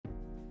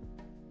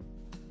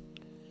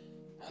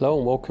Hello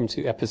and welcome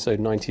to episode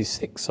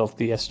 96 of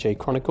the SJ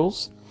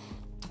Chronicles.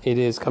 It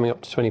is coming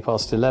up to 20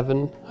 past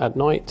 11 at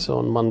night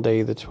on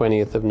Monday the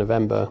 20th of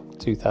November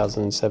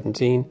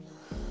 2017.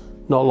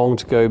 Not long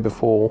to go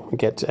before we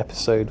get to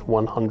episode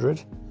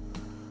 100.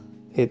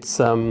 It's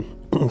fun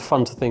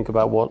to think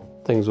about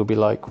what things will be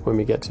like when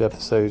we get to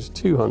episodes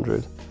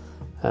 200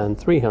 and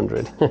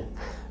 300.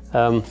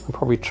 I'll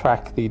probably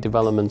track the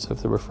development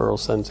of the referral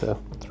centre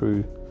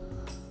through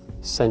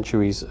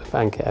centuries of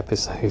anchor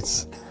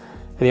episodes.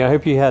 Anyway, I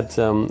hope you had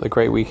a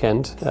great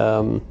weekend.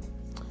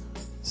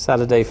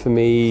 Saturday for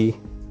me,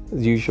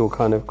 as usual,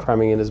 kind of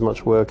cramming in as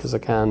much work as I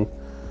can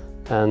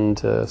and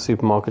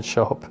supermarket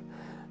shop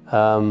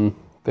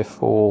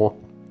before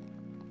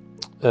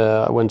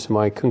I went to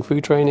my Kung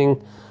Fu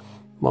training.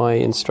 My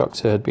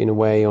instructor had been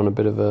away on a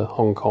bit of a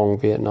Hong Kong,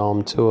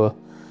 Vietnam tour,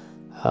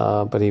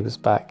 but he was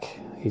back.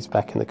 He's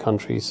back in the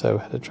country, so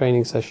had a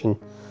training session.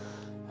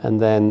 And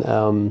then,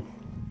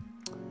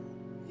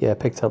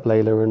 picked up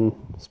Layla and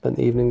spent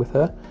the evening with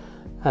her.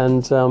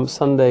 And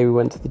Sunday we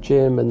went to the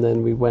gym, and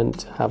then we went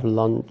to have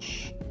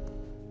lunch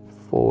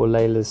for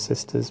Layla's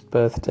sister's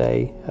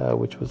birthday,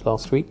 which was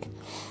last week.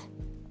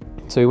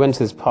 So we went to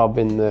this pub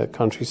in the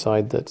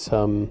countryside that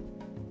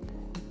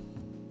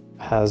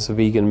has a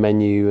vegan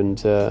menu,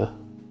 and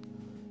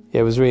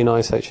it was really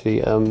nice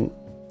actually.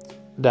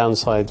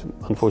 Downside,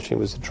 unfortunately,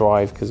 was the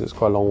drive because it was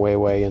quite a long way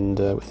away, and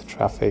with the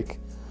traffic,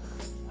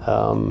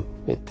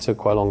 it took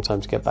quite a long time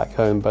to get back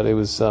home. But it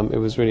was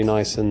really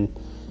nice, and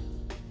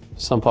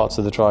some parts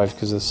of the drive,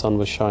 because the sun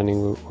was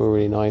shining, were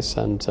really nice,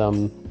 and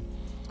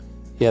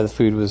the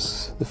food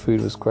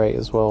was great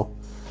as well.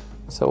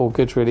 So all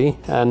good really.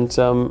 And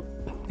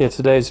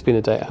today's been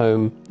a day at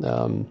home.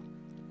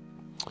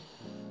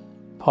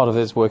 Part of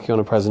it is working on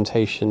a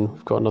presentation.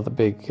 We've got another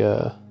big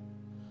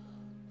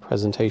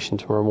presentation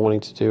tomorrow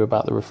morning to do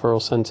about the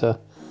referral centre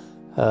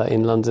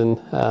in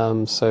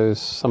London. So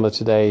some of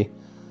today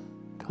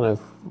kind of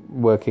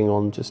working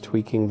on just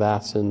tweaking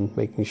that and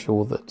making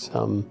sure that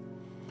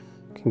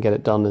can get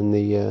it done in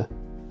the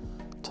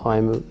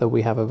time that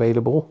we have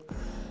available.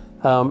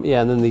 And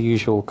then the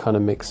usual kind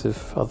of mix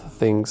of other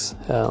things.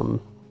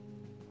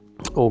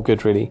 All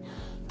good really.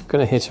 I'm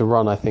going to hit a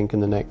run, I think, in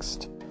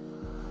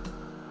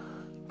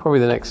probably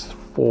the next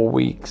 4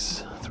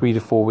 weeks. 3 to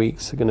 4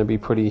 weeks are going to be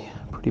pretty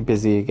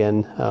busy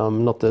again.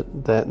 Not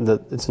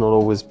that it's not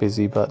always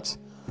busy, but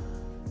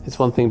it's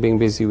one thing being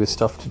busy with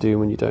stuff to do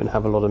when you don't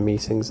have a lot of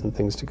meetings and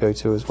things to go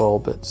to as well.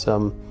 But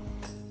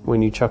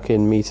when you chuck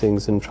in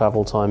meetings and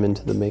travel time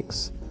into the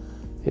mix,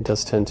 it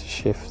does tend to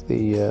shift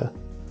the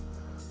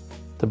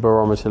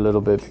barometer a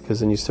little bit, because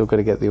then you still got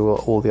to get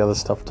all the other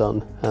stuff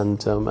done, and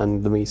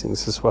the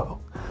meetings as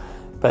well.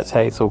 But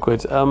hey, it's all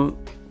good. I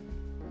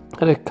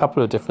had a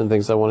couple of different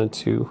things I wanted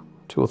to,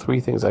 2 or 3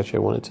 things actually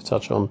I wanted to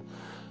touch on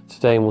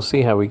today, and we'll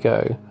see how we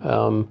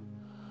go.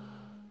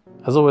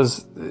 As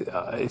always,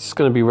 it's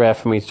going to be rare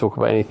for me to talk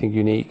about anything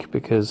unique,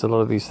 because a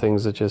lot of these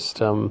things are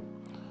just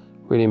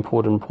really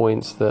important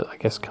points that I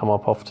guess come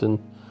up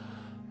often,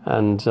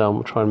 and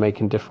we'll try and make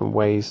in different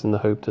ways in the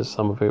hope that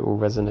some of it will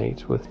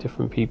resonate with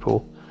different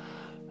people.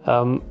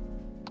 So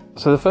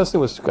the first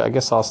thing was to, I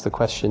guess, ask the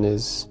question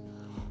is,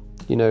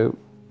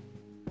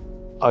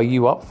 are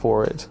you up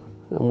for it?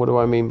 And what do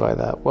I mean by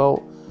that?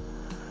 Well,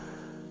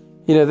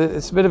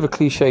 it's a bit of a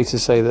cliche to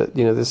say that,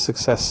 this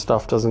success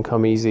stuff doesn't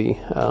come easy,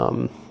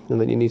 and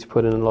that you need to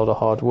put in a lot of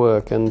hard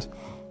work. And,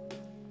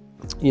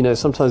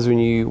 sometimes when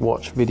you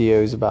watch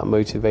videos about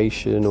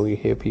motivation, or you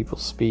hear people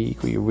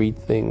speak, or you read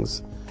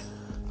things,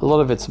 a lot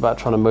of it's about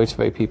trying to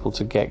motivate people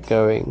to get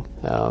going,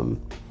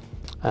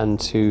 and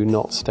to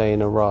not stay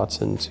in a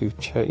rut, and to,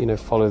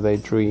 follow their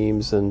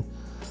dreams and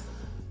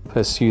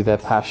pursue their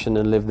passion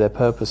and live their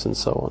purpose and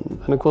so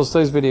on. And of course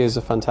those videos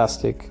are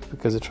fantastic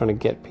because they're trying to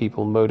get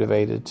people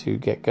motivated to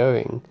get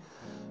going.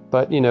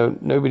 But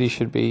nobody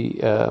should be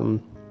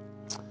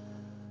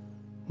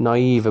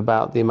naive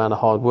about the amount of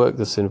hard work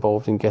that's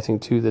involved in getting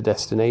to the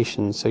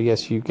destination. So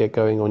yes, you get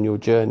going on your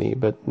journey,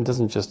 but it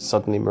doesn't just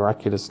suddenly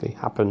miraculously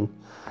happen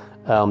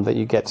that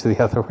you get to the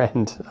other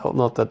end.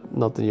 Not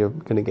that you're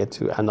going to get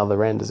to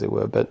another end, as it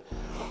were, but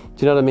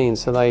do you know what I mean?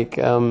 So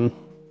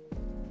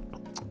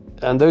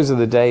and those are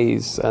the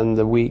days and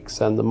the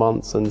weeks and the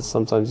months and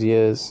sometimes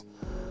years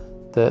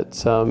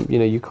that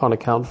you can't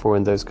account for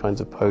in those kinds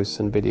of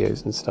posts and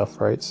videos and stuff,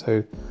 right?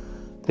 So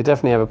they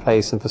definitely have a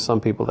place, and for some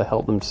people they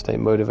help them to stay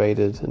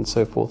motivated and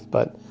so forth.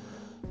 But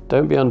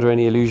don't be under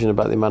any illusion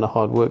about the amount of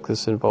hard work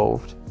that's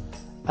involved.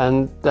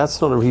 And that's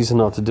not a reason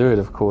not to do it,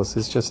 of course.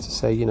 It's just to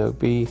say,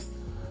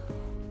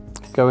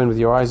 go in with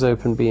your eyes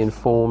open, be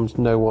informed,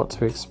 know what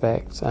to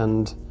expect,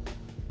 and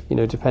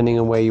depending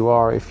on where you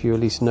are, if you at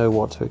least know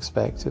what to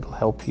expect, it'll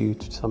help you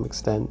to some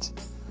extent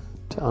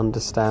to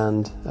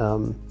understand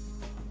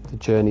the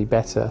journey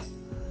better.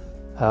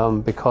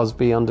 Because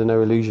be under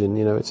no illusion,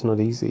 it's not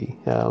easy.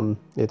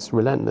 It's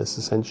relentless,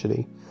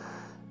 essentially.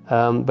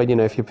 But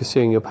if you're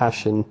pursuing your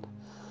passion,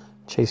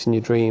 chasing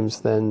your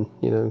dreams, then,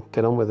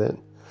 get on with it.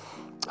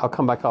 I'll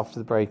come back after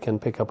the break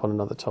and pick up on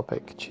another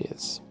topic.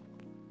 Cheers.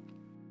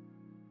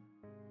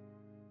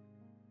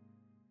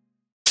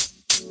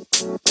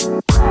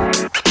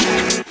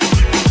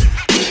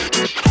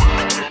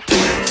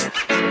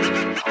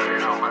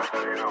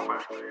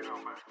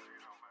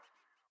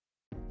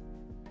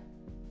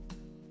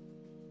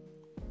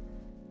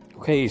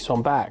 Okay, so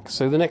I'm back.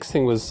 So the next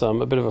thing was a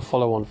bit of a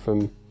follow-on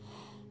from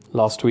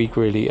last week,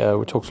 really.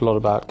 We talked a lot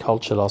about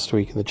culture last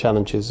week and the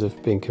challenges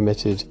of being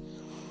committed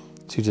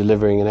to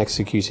delivering and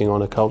executing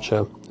on a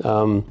culture.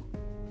 And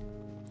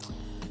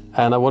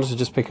I wanted to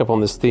just pick up on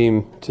this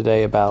theme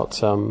today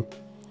about,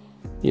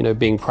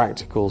 being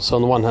practical. So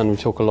on the one hand, we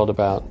talk a lot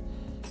about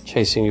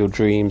chasing your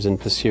dreams and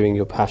pursuing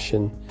your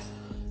passion.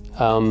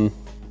 But,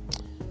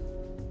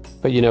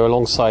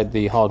 alongside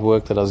the hard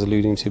work that I was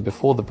alluding to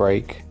before the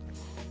break,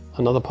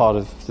 another part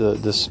of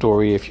the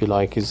story, if you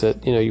like, is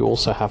that, you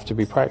also have to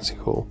be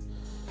practical.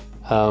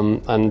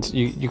 And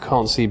you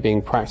can't see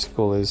being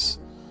practical as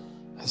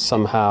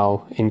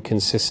somehow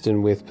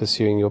inconsistent with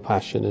pursuing your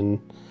passion and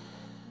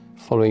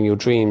following your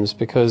dreams,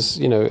 because,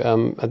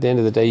 at the end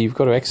of the day, you've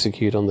got to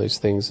execute on those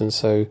things. And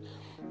so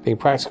being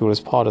practical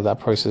is part of that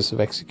process of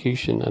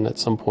execution. And at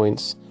some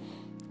points,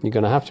 you're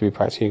going to have to be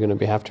practical. You're going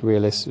to have to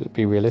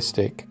be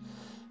realistic.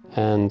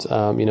 And,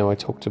 I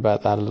talked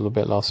about that a little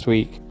bit last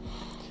week.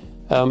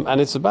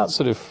 And it's about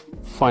sort of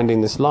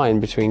finding this line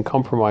between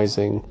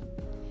compromising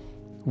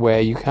where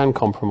you can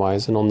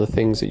compromise and on the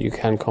things that you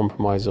can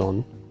compromise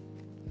on,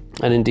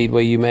 and indeed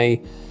where you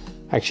may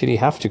actually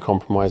have to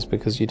compromise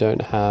because you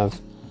don't have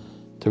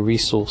the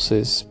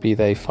resources, be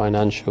they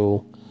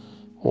financial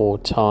or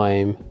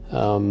time,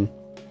 to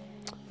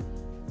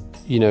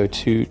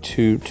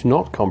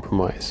not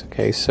compromise.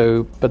 Okay,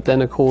 so, but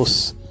then of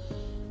course,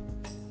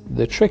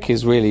 the trick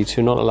is really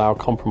to not allow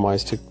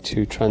compromise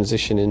to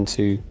transition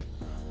into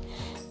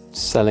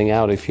selling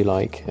out, if you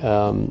like,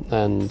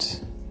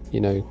 and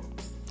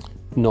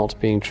not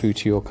being true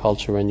to your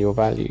culture and your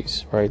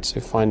values, right?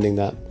 So finding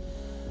that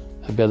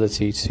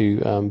ability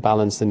to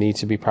balance the need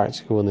to be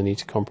practical and the need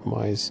to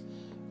compromise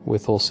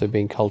with also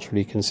being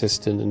culturally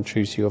consistent and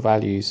true to your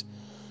values.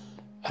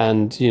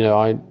 And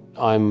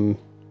I'm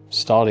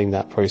starting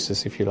that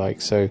process, if you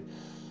like, so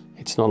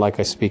it's not like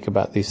I speak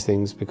about these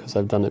things because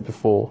I've done it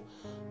before.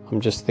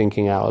 I'm just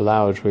thinking out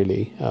loud,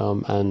 really,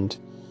 and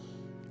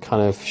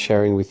kind of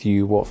sharing with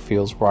you what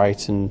feels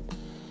right and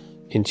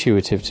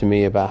intuitive to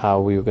me about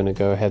how we were going to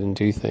go ahead and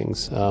do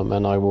things.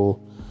 And I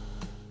will,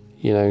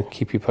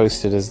 keep you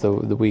posted as the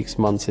weeks,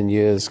 months and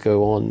years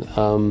go on,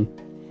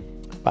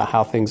 about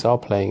how things are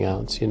playing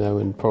out,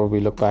 and probably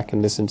look back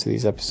and listen to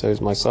these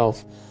episodes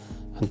myself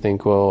and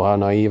think, well, how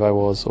naive I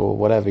was or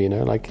whatever,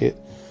 like it.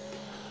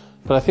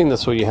 But I think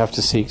that's what you have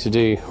to seek to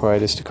do,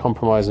 right, is to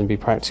compromise and be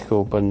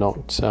practical, but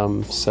not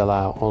sell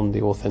out on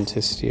the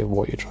authenticity of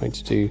what you're trying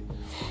to do.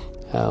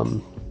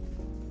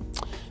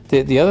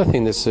 The other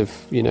thing that's of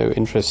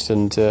interest,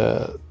 and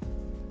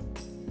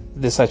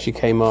this actually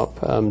came up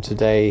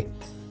today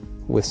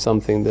with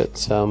something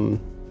that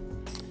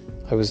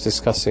I was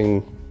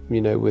discussing,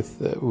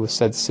 with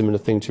said similar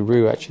thing to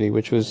Rue actually,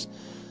 which was,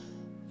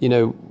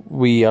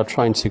 we are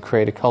trying to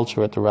create a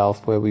culture at the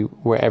Ralph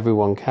where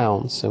everyone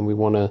counts, and we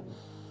want to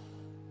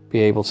be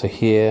able to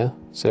hear,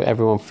 so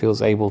everyone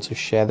feels able to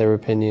share their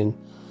opinion.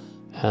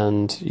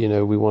 And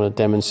we want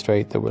to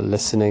demonstrate that we're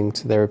listening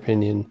to their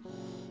opinion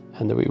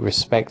and that we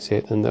respect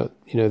it, and that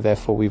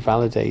therefore we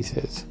validate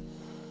it,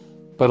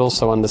 but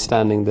also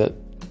understanding that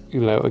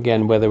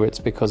again, whether it's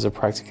because of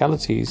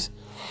practicalities,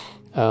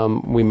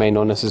 we may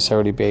not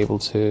necessarily be able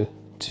to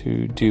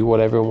do what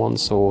everyone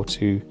wants or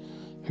to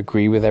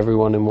agree with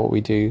everyone in what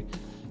we do.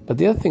 But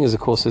the other thing is, of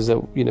course, is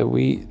that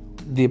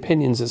the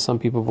opinions that some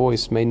people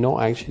voice may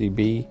not actually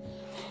be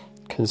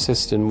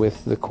consistent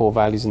with the core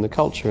values in the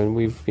culture.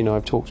 And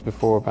I've talked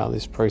before about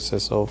this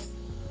process of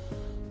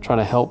trying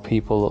to help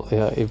people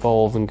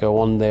evolve and go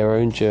on their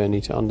own journey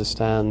to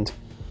understand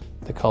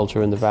the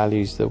culture and the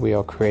values that we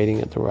are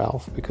creating at the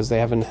Ralph, because they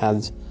haven't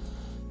had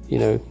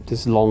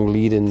this long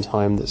lead-in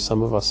time that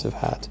some of us have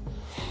had.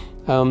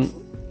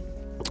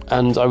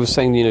 And I was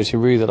saying to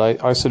Rue that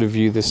I sort of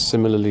view this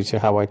similarly to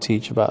how I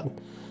teach about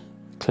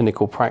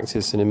clinical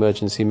practice in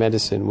emergency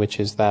medicine, which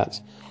is that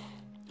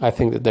I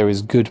think that there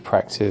is good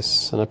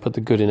practice, and I put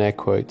the good in air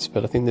quotes,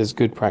 but I think there's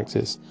good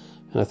practice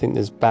and I think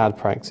there's bad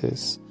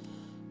practice.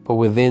 But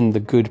within the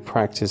good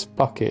practice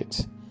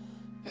bucket,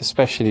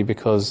 especially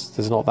because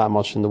there's not that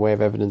much in the way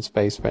of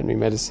evidence-based veterinary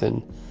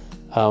medicine,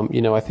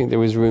 I think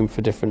there is room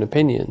for different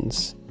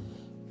opinions.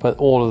 But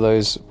all of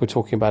those we're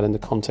talking about in the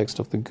context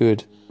of the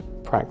good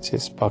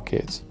practice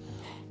bucket,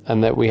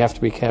 and that we have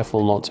to be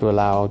careful not to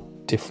allow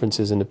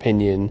differences in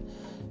opinion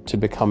to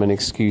become an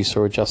excuse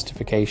or a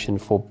justification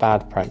for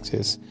bad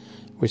practice,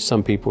 which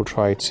some people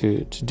try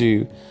to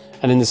do.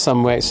 And in the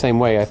same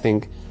way, I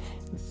think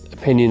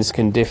opinions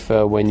can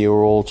differ when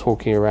you're all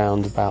talking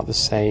around about the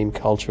same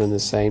culture and the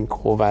same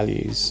core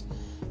values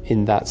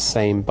in that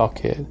same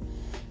bucket.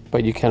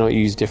 But you cannot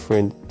use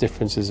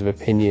differences of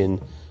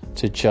opinion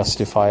to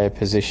justify a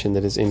position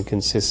that is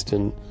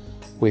inconsistent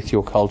with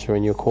your culture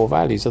and your core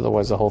values.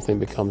 Otherwise, the whole thing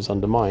becomes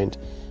undermined.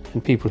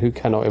 And people who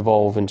cannot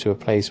evolve into a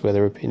place where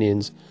their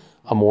opinions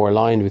are more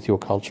aligned with your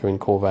culture and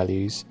core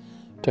values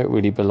don't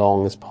really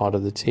belong as part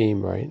of the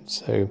team, right?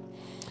 So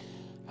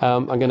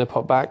I'm going to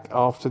pop back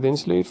after the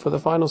interlude for the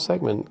final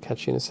segment.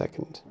 Catch you in a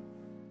second.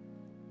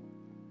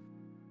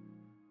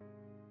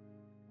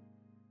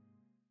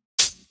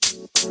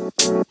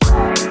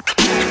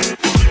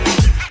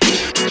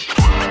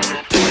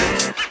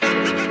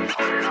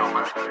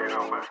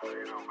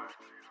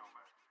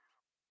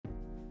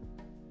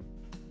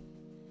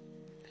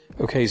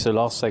 Okay, so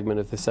last segment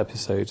of this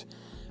episode,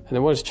 and I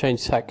wanted to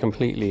change tack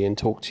completely and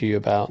talk to you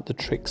about the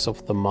tricks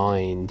of the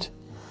mind.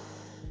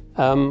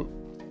 I'm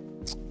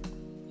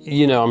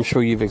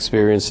sure you've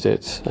experienced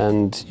it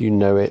and you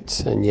know it,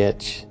 and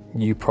yet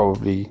you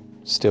probably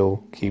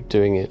still keep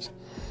doing it.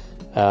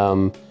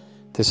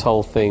 This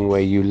whole thing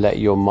where you let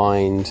your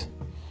mind,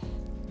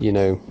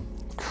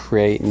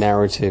 create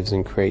narratives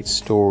and create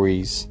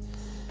stories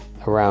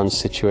around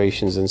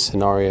situations and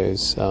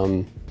scenarios,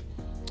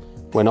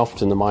 when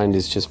often the mind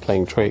is just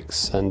playing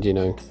tricks, and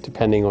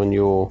depending on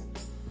your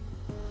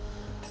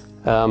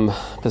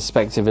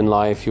perspective in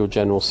life, your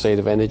general state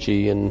of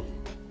energy and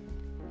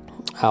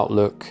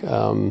outlook,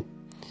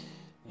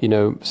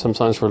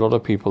 sometimes for a lot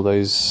of people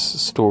those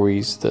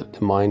stories that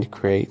the mind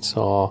creates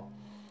are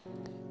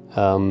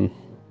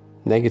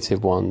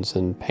negative ones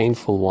and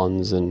painful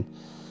ones and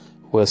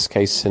worst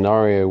case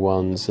scenario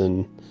ones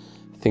and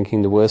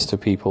thinking the worst of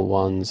people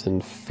ones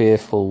and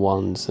fearful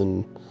ones,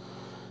 and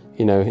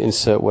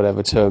insert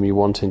whatever term you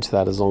want into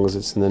that, as long as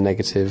it's in the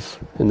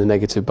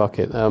negative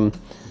bucket. And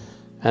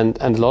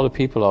a lot of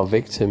people are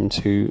victim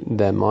to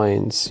their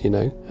minds,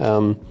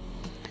 and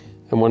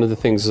one of the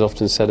things that's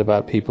often said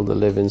about people that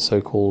live in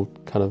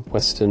so-called kind of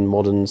Western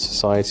modern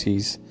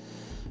societies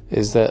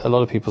is that a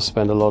lot of people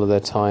spend a lot of their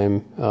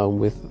time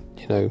with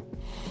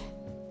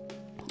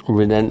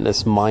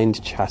relentless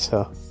mind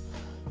chatter,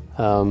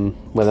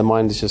 where their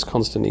mind is just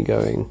constantly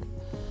going.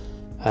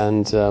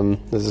 And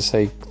as I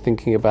say,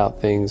 thinking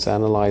about things,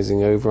 analysing,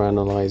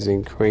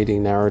 overanalyzing,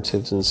 creating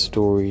narratives and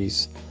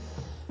stories,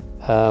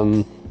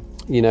 and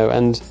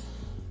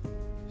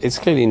it's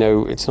clearly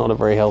it's not a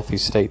very healthy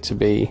state to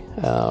be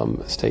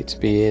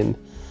in.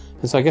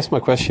 And so I guess my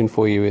question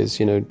for you is,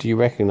 do you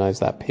recognise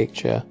that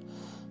picture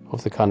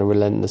of the kind of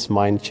relentless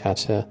mind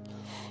chatter?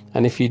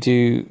 And if you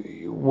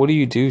do, what do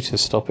you do to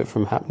stop it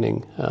from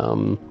happening?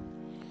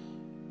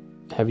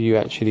 Have you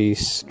actually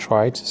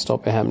tried to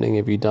stop it happening?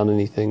 Have you done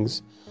any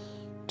things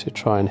to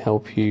try and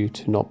help you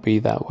to not be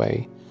that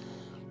way?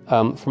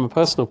 From a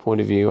personal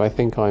point of view, I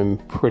think I'm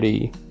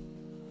pretty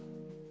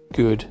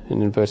good,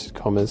 in inverted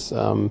commas.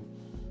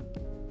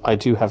 I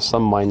do have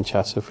some mind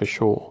chatter for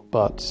sure,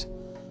 but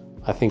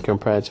I think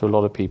compared to a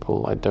lot of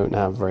people, I don't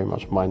have very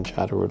much mind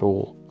chatter at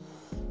all.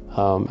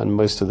 And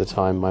most of the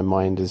time, my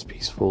mind is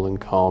peaceful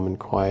and calm and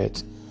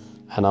quiet,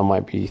 and I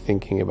might be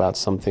thinking about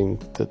something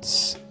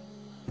that's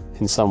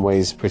in some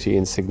ways pretty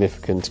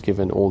insignificant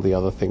given all the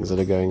other things that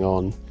are going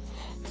on.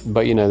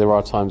 But there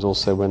are times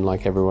also when,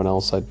 like everyone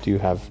else, I do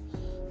have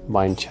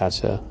mind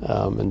chatter,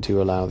 and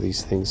do allow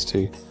these things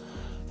to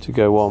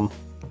go on.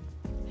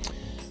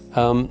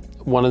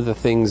 One of the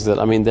things that,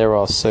 there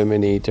are so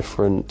many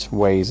different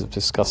ways of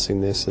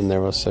discussing this, and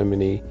there are so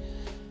many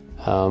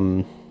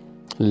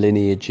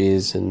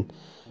lineages and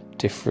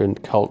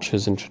different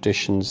cultures and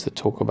traditions that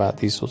talk about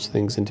these sorts of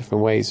things in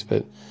different ways.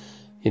 But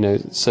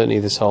certainly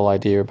this whole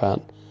idea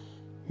about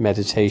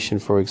meditation,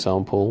 for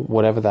example,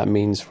 whatever that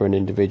means for an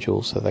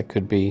individual, so that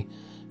could be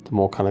the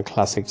more kind of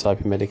classic type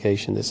of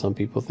meditation that some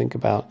people think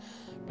about,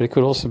 but it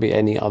could also be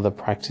any other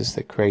practice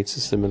that creates a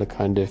similar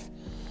kind of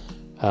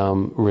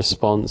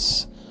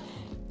response.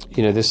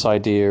 This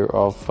idea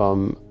of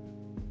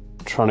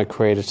trying to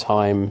create a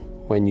time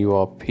when you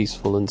are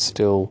peaceful and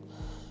still,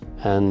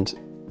 and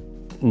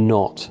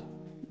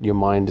your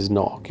mind is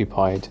not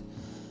occupied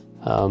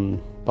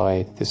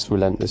by this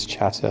relentless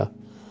chatter.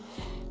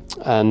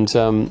 And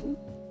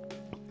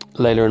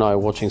Layla and I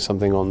were watching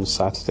something on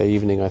Saturday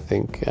evening, I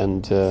think,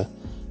 and it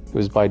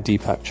was by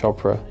Deepak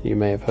Chopra. You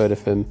may have heard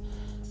of him,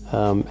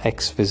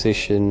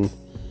 ex-physician,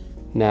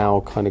 now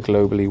kind of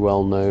globally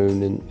well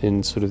known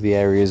in sort of the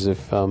areas of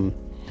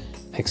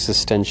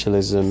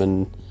existentialism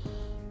and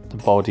the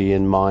body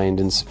and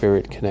mind and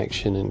spirit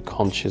connection and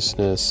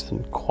consciousness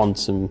and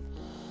quantum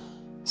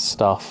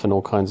stuff and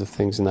all kinds of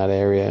things in that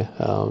area.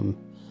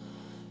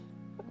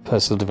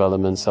 Personal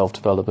development,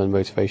 self-development,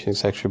 motivation,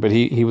 etc. But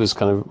he was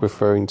kind of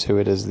referring to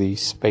it as the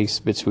space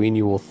between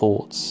your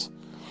thoughts.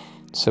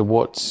 So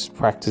what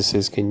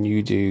practices can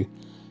you do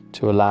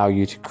to allow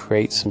you to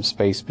create some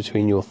space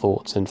between your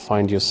thoughts and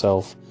find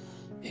yourself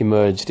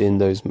immersed in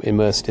those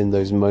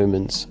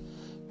moments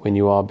when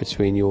you are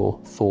between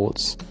your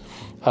thoughts?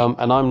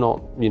 And I'm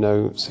not,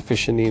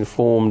 sufficiently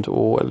informed,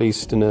 or at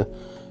least in a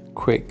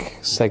quick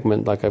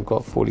segment, like I've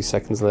got 40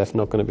 seconds left,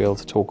 not going to be able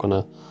to talk on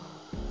a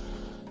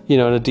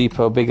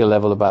deeper, bigger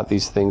level about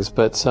these things.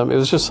 But it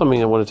was just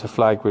something I wanted to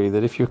flag, really,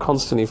 that if you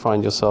constantly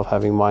find yourself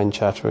having mind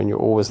chatter and you're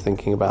always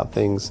thinking about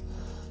things,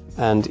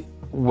 and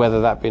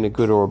whether that be in a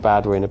good or a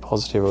bad way, in a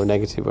positive or a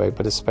negative way,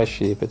 but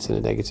especially if it's in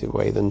a negative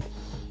way, then,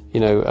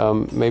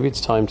 maybe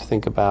it's time to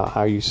think about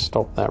how you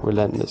stop that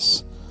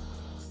relentless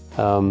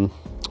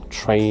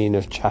train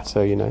of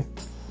chatter,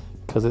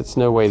 because it's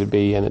no way to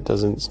be, and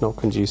it's not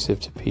conducive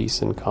to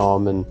peace and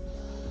calm and,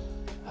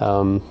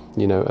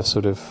 a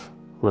sort of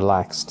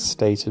relaxed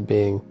state of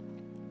being.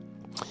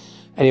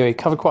 Anyway,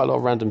 covered quite a lot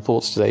of random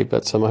thoughts today,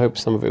 but I hope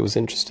some of it was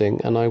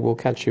interesting, and I will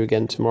catch you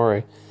again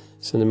tomorrow.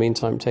 So in the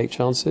meantime, take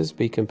chances,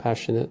 be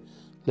compassionate,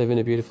 live in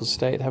a beautiful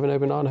state, have an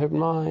open heart and open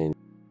mind.